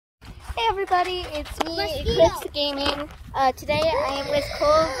Hey everybody, it's me, Eclipse Gaming. Today I am with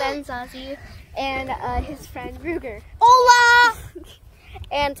Cole Benzazi and his friend Ruger. Hola!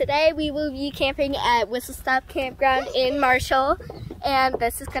 And today we will be camping at Whistle Stop Campground in Marshall. And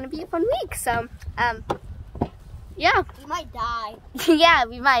this is going to be a fun week, so, yeah. We might die. Yeah,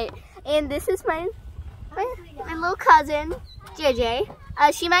 we might. And this is my little cousin, JJ.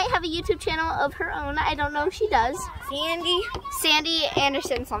 She might have a YouTube channel of her own. I don't know if she does. Sandy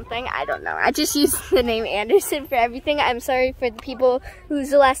Anderson something. I don't know. I just use the name Anderson for everything. I'm sorry for the people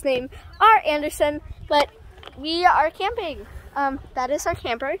whose last name are Anderson, but we are camping. That is our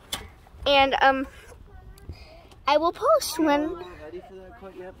camper. And I will post when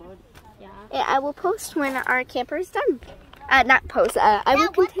I will post when our camper is done. Not post. I will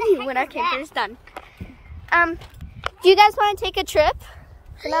continue when our camper is done. Do you guys want to take a trip?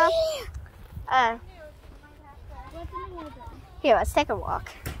 No? Here, let's take a walk.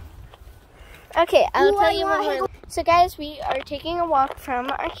 Okay, I'll tell you when we're... So guys, we are taking a walk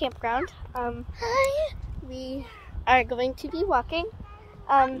from our campground. We are going to be walking.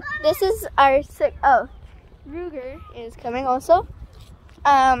 This is our... Oh, Ruger is coming also.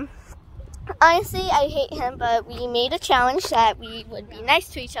 Honestly, I hate him, but we made a challenge that we would be nice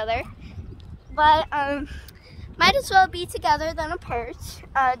to each other. But, might as well be together than apart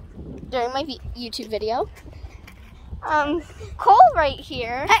during my YouTube video. Cole right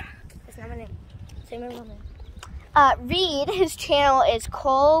here. Hey! That's not my name. Say my real name. Reed, his channel is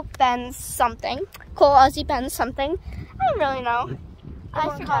Cole Benz something. Cole Aussie Benz something. I don't really know.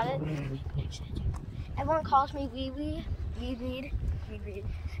 I forgot it. Everyone calls me Reed.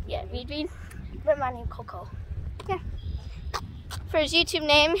 Yeah, Reed. But my name Coco. Yeah. For his YouTube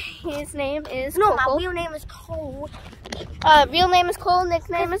name, his name is No, Coco. my real name is Cole. Real name is Cole,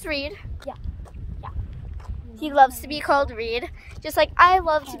 nickname is Reed. Yeah. He loves to be called Reed, just like I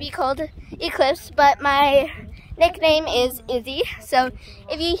love to be called Eclipse, but my nickname is Izzy. So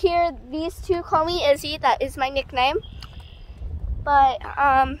if you hear these two call me Izzy, that is my nickname. But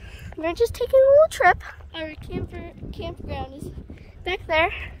we're just taking a little trip. Our campground is back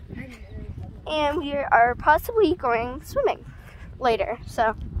there, and we are possibly going swimming later,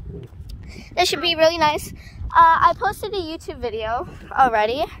 so this should be really nice. I posted a YouTube video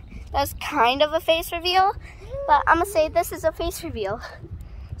already. That's kind of a face reveal, but I'm gonna say this is a face reveal.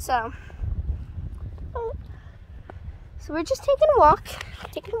 So we're just taking a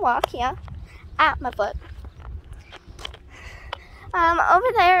walk, yeah, at my foot.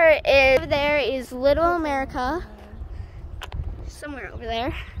 Over there is Little America, somewhere over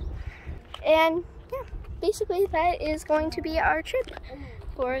there, and yeah, basically that is going to be our trip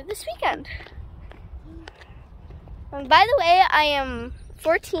for this weekend. And by the way, I am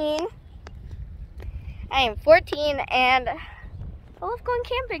 14. And I love going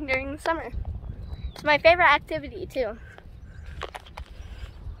camping during the summer. It's my favorite activity too.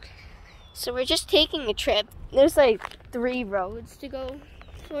 So we're just taking a trip. There's like 3 roads to go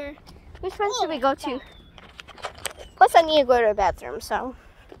for. Which one should we go to? Plus I need to go to the bathroom, so.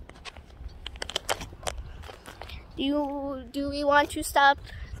 Do we want to stop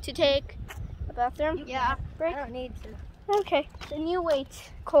to take a bathroom? Yeah. Break? I don't need to. Okay. Then you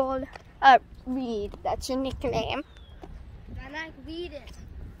wait, Cole. Reed. That's your nickname. I like read it.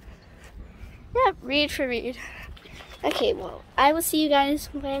 Yeah, Reed for Reed. Okay, well, I will see you guys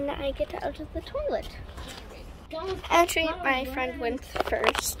when I get out of the toilet. Actually, my friend went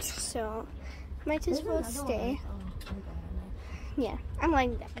first, so might as well stay. Yeah, I'm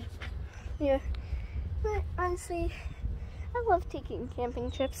lying down. Yeah, but honestly, I love taking camping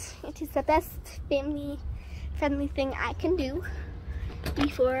trips. It is the best family-friendly thing I can do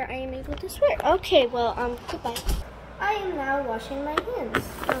before I am able to swear. Okay, well, goodbye. I am now washing my hands.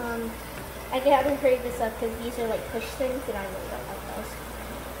 I haven't hurried this up because these are like push things and I really don't like those.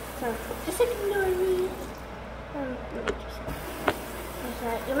 So just ignore me.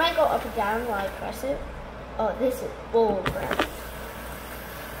 You might go up and down while I press it. Oh, this is crap.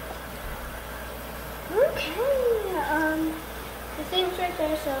 Okay, the thing's right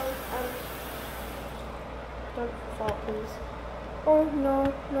there, so don't fall, please. Oh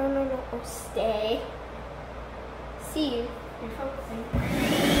no, oh, stay. See you. You're focusing.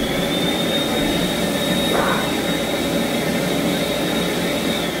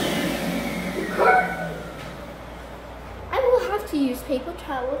 I will have to use paper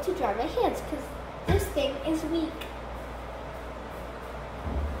towel to dry my hands because this thing is weak.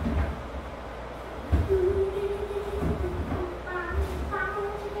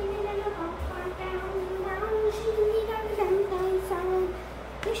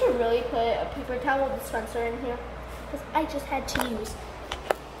 We should really put a paper towel dispenser in here because I just had to use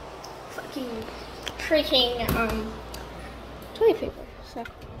freaking toilet paper. So,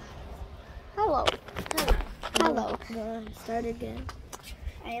 hello. Hello. Start again.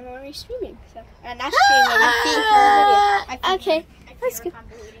 I am already streaming. So, not streaming. Okay, that's good.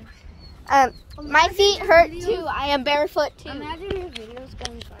 My feet hurt too. I am barefoot too. Imagine your videos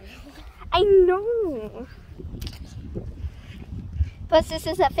going viral. I know. But this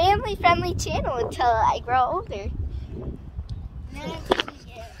is a family-friendly channel until I grow older.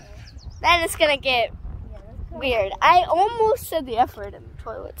 Then it's gonna get weird. I almost said the F word in the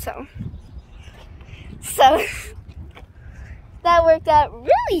toilet, so that worked out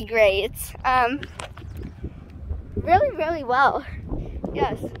really great. Really, really well.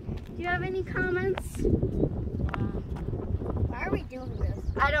 Yes. Do you have any comments? Why are we doing this?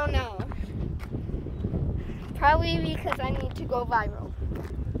 I don't know. Probably because I need to go viral.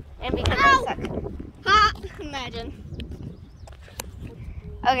 And because I suck. Ha! Imagine.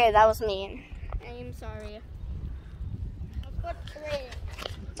 Okay, that was mean. I am sorry. Well,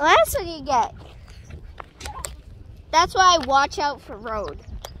 that's what you get. That's why I watch out for roads.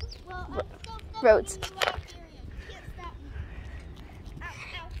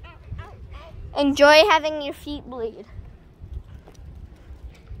 Enjoy having your feet bleed.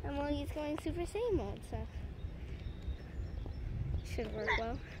 And well, he's going Super Saiyan mode, so should work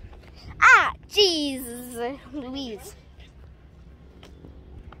well. Ah, jeez, Louise.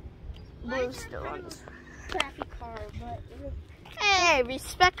 Blue stones. Crappy car, but Hey,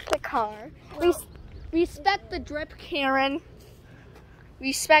 respect the car. Respect the drip, Karen.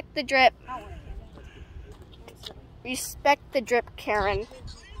 Respect the drip. Respect the drip, Karen.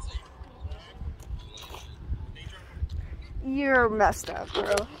 You're messed up,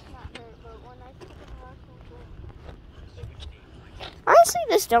 bro. Honestly,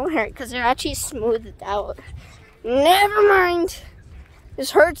 this don't hurt because they're actually smoothed out. Never mind. This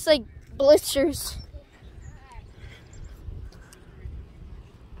hurts like blisters.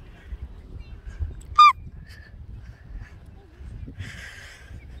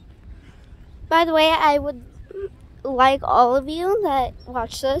 By the way, I would like all of you that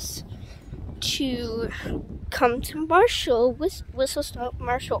watch this to come to Marshall, Whistle Stop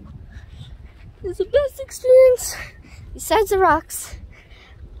Marshall. It's the best experience, besides the rocks,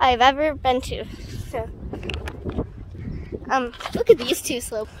 I've ever been to. So, look at these two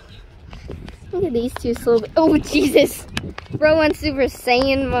slope. Look at these two slope. Oh, Jesus. Bro went Super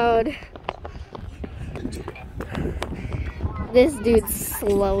Saiyan mode. This dude's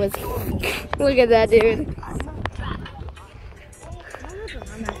slow as fuck. Look at that dude.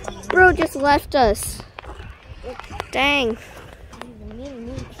 Bro just left us. Dang.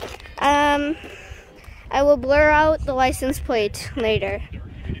 I will blur out the license plate later.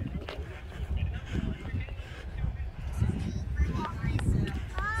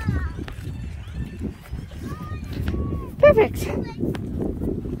 Perfect.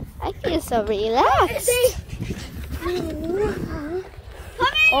 I feel so relaxed.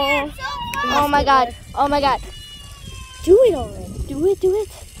 Oh my god. Oh my god. Do it already. Do it. Do it.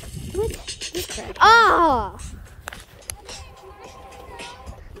 Ah!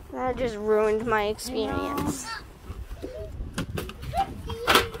 That just ruined my experience.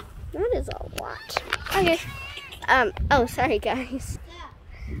 That is a lot. Okay. Oh, sorry guys.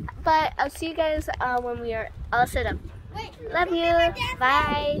 But I'll see you guys when we are all set up. Love you.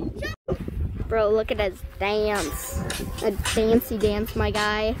 Bye. Bro, look at us dance. A dancy dance, my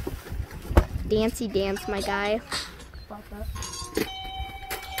guy. Dancy dance, my guy.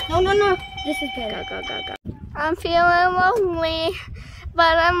 No. This is good. Go. I'm feeling lonely.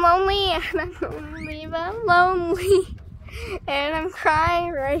 But I'm lonely, and I'm lonely, but I'm lonely. And I'm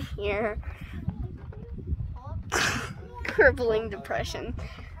crying right here. Crippling depression.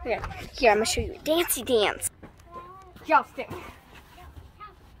 Okay, here, I'm gonna show you a dancey dance. Justin.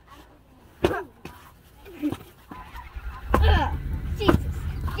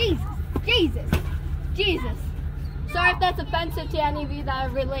 Jesus. Sorry if that's offensive to any of you that are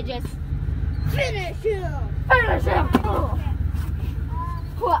religious. finish him.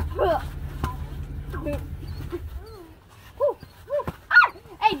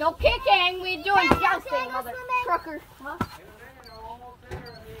 Hey, no kicking. We're doing jousting, mother trucker.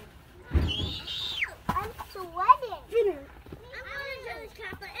 I'm sweating.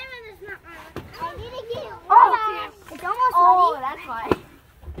 I need to get it wet. It's almost ready. That's fine.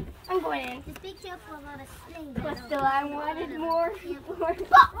 I'm going in. Just be careful about a sling. But still, I wanted more.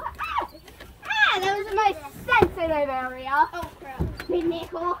 That was my sensitive area. Oh crap. Big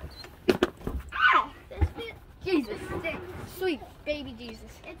nickel. Jesus. Sweet baby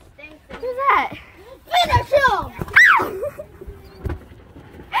Jesus. It stinks. Who's that? Finish him!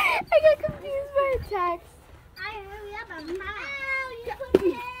 I got confused by a text. I hurry up, I'm hot. Ow, you put me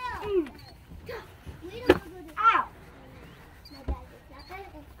down. We don't go to Ow. My dad gets that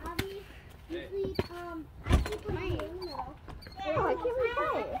and Abby, you sleep, I sleep with you in the middle. Oh, I can't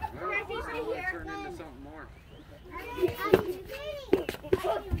play. Turn into something more.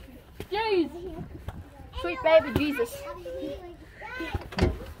 Jeez. Sweet baby Jesus.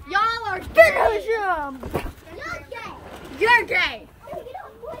 Y'all are finish him. You're gay.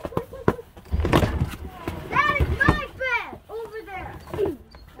 That is my bed over there. Okay,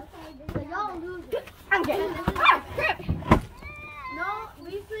 so y'all lose it. I'm gay. Ah, crap. No,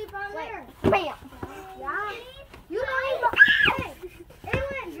 we sleep on there. Bam. Yeah. You don't even. Hey,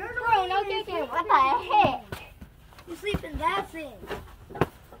 Aylin, you're the one. No kicking. What the heck? You sleep in that thing.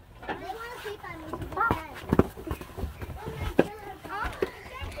 They want to sleep on me.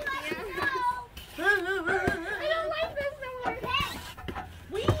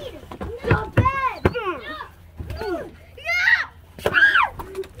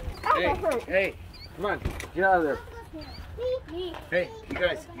 Hey, come on, get out of there. Hey, you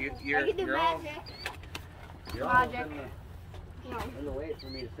guys, you're all in the way for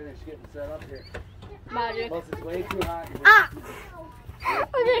me to finish getting set up here. Magic. Plus, it's way too hot. Ah!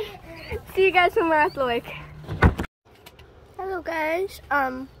 Okay. See you guys when we're at the lake. Hello guys.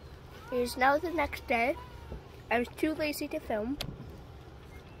 It is now the next day. I was too lazy to film.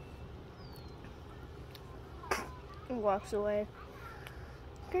 And walks away.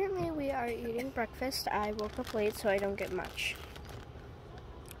 Currently we are eating breakfast. I woke up late so I don't get much.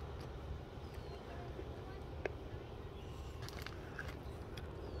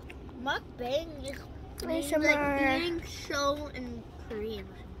 Mukbang is ASMR. eating show in Korean.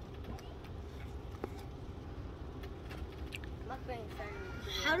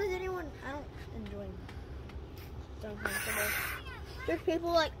 How does anyone? I don't enjoy them. So uncomfortable. There's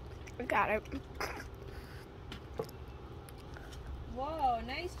people like. I got it. Whoa,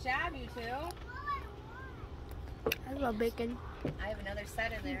 nice job, you two. I love bacon. I have another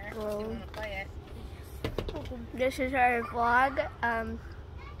set in there if you Whoa. want to play it. This is our vlog.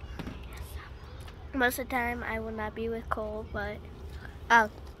 Most of the time I will not be with Cole, but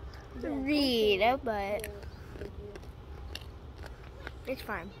Reed, but it's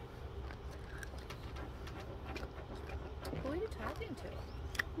fine. Who are you talking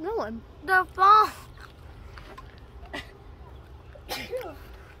to? No one. The phone.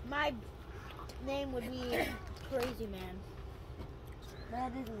 My name would be Crazy Man.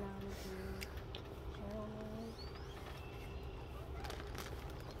 That is not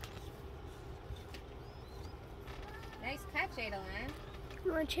Nice catch, Adolin.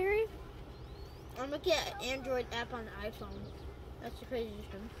 You want a cherry? I'm looking at an Android app on the iPhone. That's the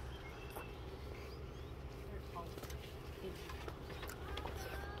craziest one.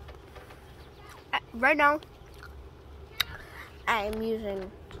 Right now, I am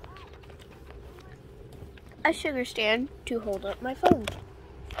using a sugar stand to hold up my phone.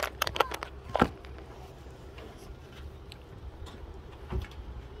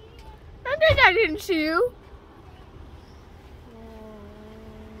 I think I didn't see you.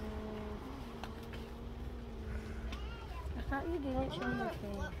 I thought you didn't show my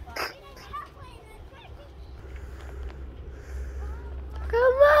face.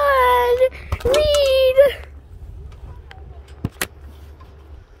 Come on, Reed.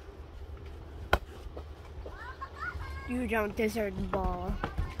 You don't deserve the ball.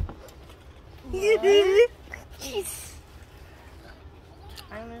 Jeez.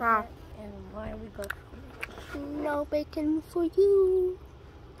 Wow. And why we go? No bacon for you.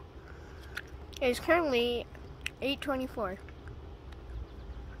 It's currently 8:24.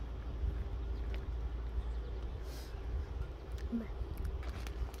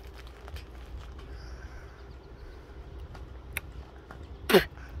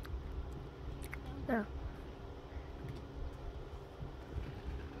 No.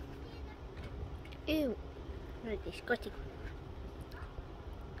 Ew. That's disgusting.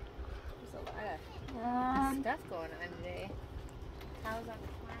 There's a lot of stuff going on today. Cows on the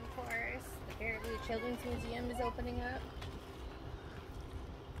farm course. Apparently the Children's Museum is opening up.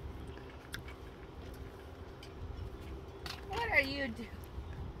 What are you doing?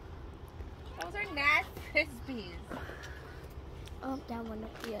 Those are not Frisbees. Oh, that one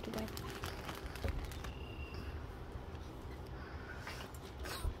up the other way.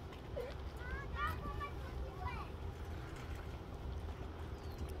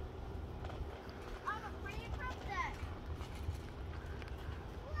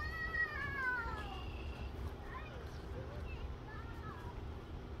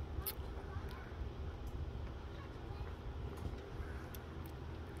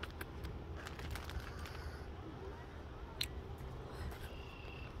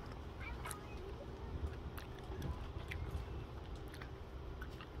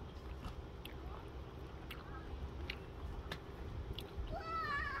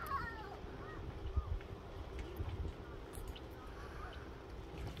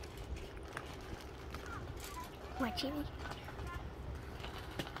 watching me?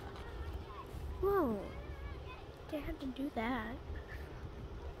 Whoa. They had to do that.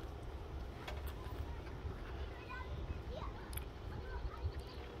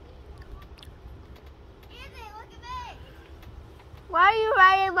 Why are you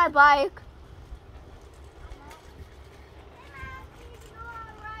riding my bike?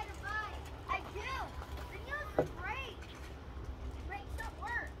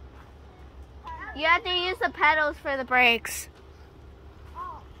 You have to use the pedals for the brakes.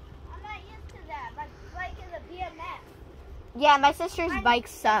 Oh, I'm not used to that. My bike is a BMX. Yeah, my sister's bike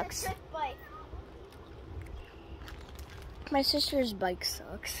sucks. It's a trick bike. My sister's bike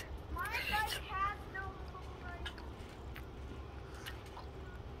sucks. My bike has no brakes.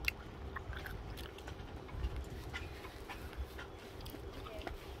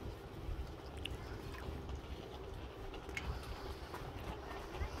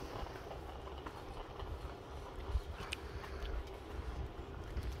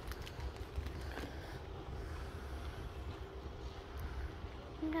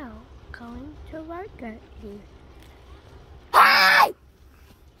 No, going to work at you.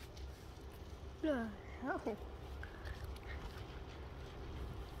 No, hell.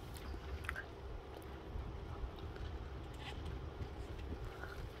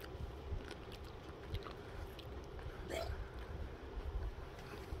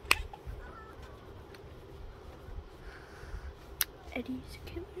 Eddie's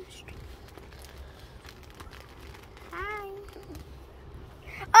chemistry. Hi.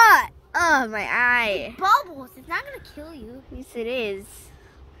 Oh, my eye. Bubbles, it's not gonna kill you. Yes, it is.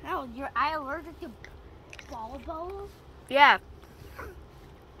 No, your eye allergic to bubbles? Yeah.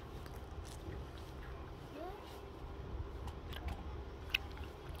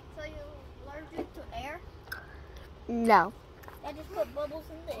 So you're allergic to air? No. I just put bubbles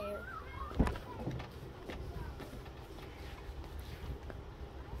in the air.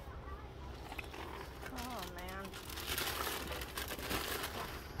 Oh man.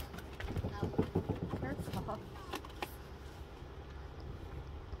 That's all.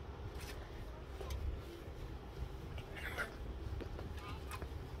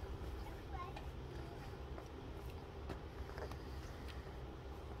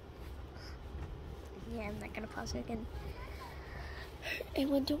 Yeah, I'm not gonna pause it again. I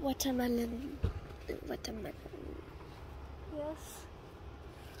went to watermelon. Watermelon. Yes.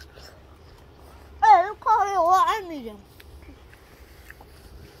 Hey, look how what I'm eating.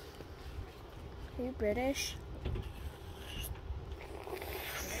 Are you British?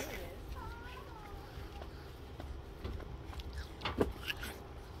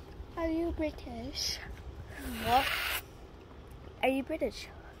 Are you British? What? Are you British?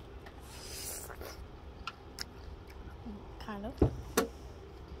 Kind of.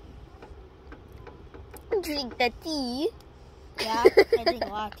 Drink the tea. Yeah, I drink a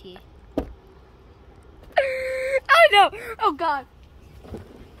lot of tea. Oh no! Oh god!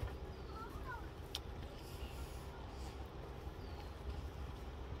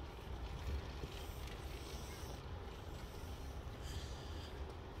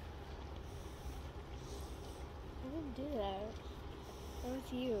 I didn't do that. That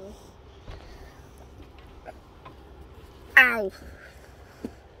was you. Ow!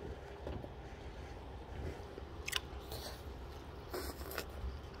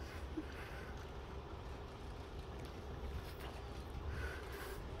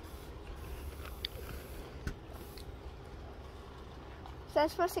 Is that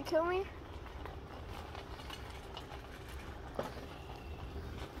supposed to kill me?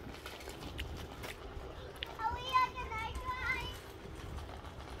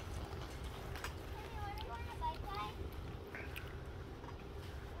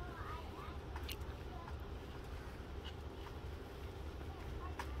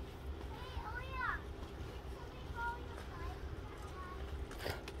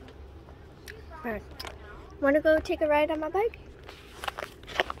 Alright. Want to go take a ride on my bike?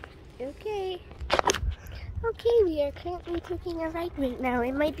 Okay. Okay, we are currently taking a ride right now.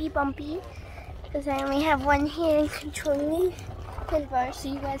 It might be bumpy because I only have one hand controlling the handlebar, so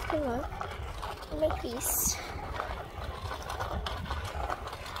you guys can look at my face.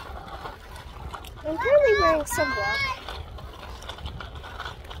 I'm currently wearing sunblock,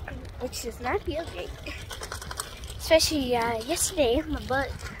 which does not feel great. Especially yesterday, my butt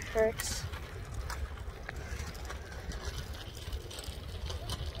hurts.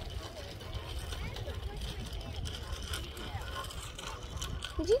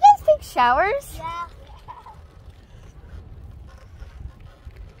 Did you guys take showers? Yeah.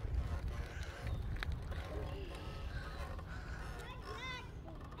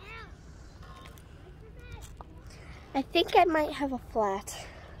 I think I might have a flat.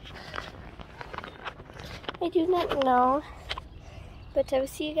 I do not know. But I will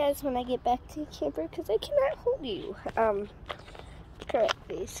see you guys when I get back to the camper because I cannot hold you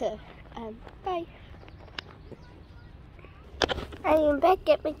correctly. So, bye. I am back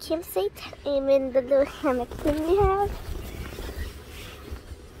at my campsite. I'm in the little hammock thing we have.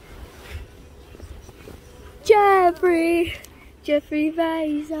 Jeffrey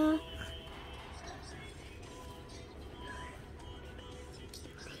Visa.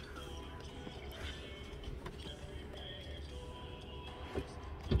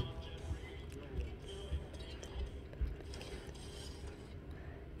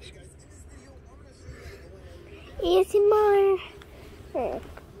 ASMR.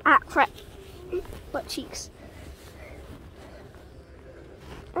 Ah, crap. Butt cheeks.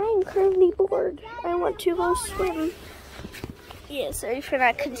 I'm currently bored. I want to go swim. Yeah, sorry for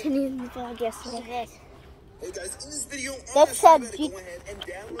not continuing the vlog yesterday. Hey guys, in this video, That said G.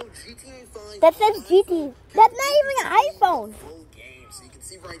 That says GT. That's not even an iPhone. Full game, so you can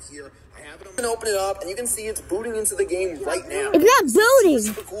see right here. I have it. I'm gonna open it up, and you can see it's booting into the game right now. It's not booting.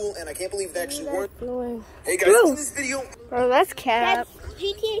 Super cool, and I can't believe it actually worked. Bro, Hey guys, in this video, that's cap. That's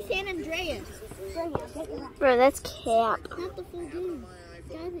GTA San Andreas. Bro, that's cap. Not the full game.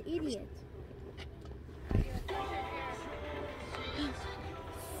 This guy's an idiot.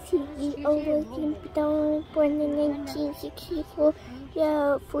 CEO was born in 1964.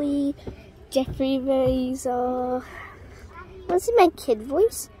 Jeffrey Visa. What's my kid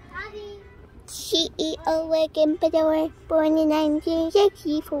voice? CEO was born in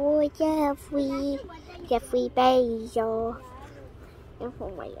 1964. Jeffrey Bezos. And for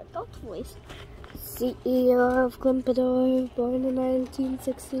my adult voice, CEO of Glimpador, born in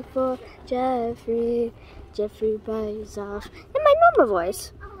 1964. Jeffrey Bezos. And my normal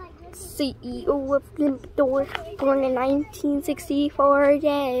voice. CEO of Glimpador, born in 1964.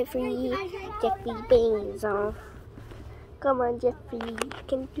 Jeffrey Bezos. Come on, Jeffrey, you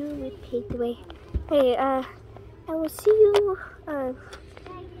can do it, pay the way. Hey, I will see you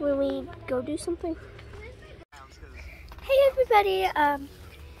when we go do something. Hey everybody,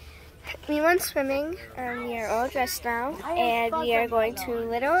 we went swimming and we are all dressed now and we are going to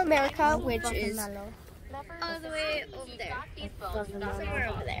Little America, which is all the way over there, somewhere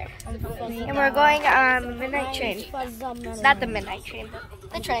over there. And we're going on the midnight train. Not the midnight train,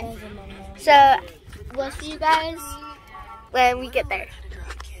 but the train. So, we'll see you guys when we get there.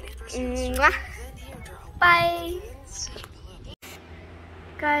 Mwah. Bye!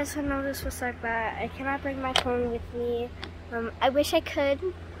 Guys, I know this was like that. I cannot bring my phone with me. I wish I could.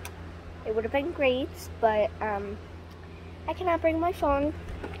 It would have been great, but I cannot bring my phone.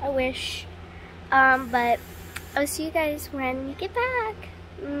 I wish. But I'll see you guys when we get back.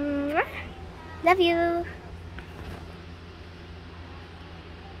 Mwah. Love you.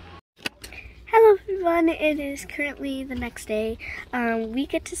 Hello everyone, it is currently the next day. We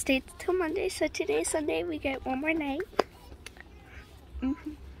get to stay till Monday, so today's Sunday, we get one more night.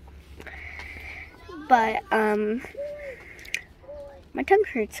 But, my tongue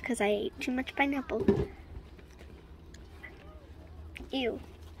hurts because I ate too much pineapple. Ew.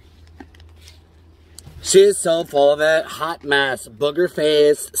 She's so full of it. Hot mess. Booger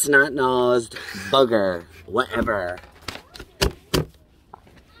faced, snot nosed, booger. Whatever.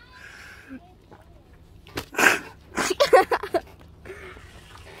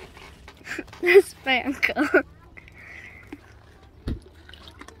 That's my uncle.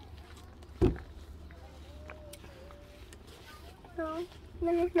 No.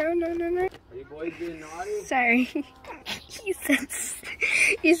 Are you boys being naughty? Sorry.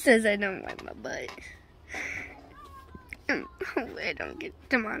 he says I don't wipe my butt. Hopefully I don't get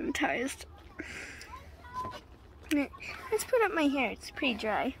demonetized. Let's put up my hair. It's pretty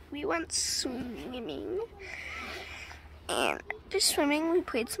dry. We went swimming. And just swimming, we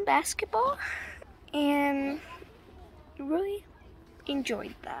played some basketball. And really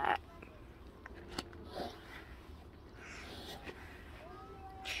enjoyed that.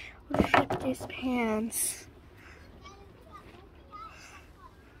 Look at these pants.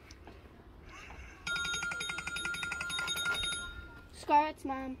 Scarlett's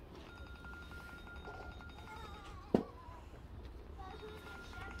mom.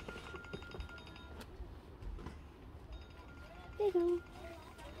 There you go.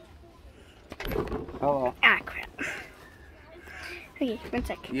 Oh. Ah, crap. Okay, 1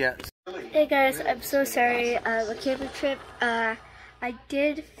 sec. Yes. Hey guys, I'm so sorry. The camping trip, I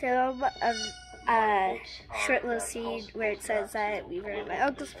did film a short little scene where it says that we were at my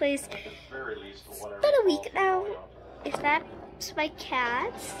uncle's place. It's been a week now. If that's my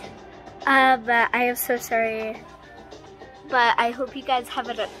cat. But I am so sorry but I hope you guys have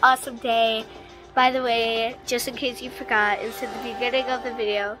an awesome day. By the way, just in case you forgot, it's in the beginning of the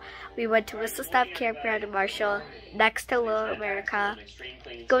video. We went to Whistle Stop Campground in Marshall, next to Little America.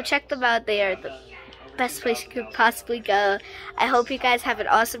 Go check them out. They are the best place you could possibly go. I hope you guys have an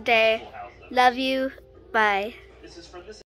awesome day. Love you. Bye.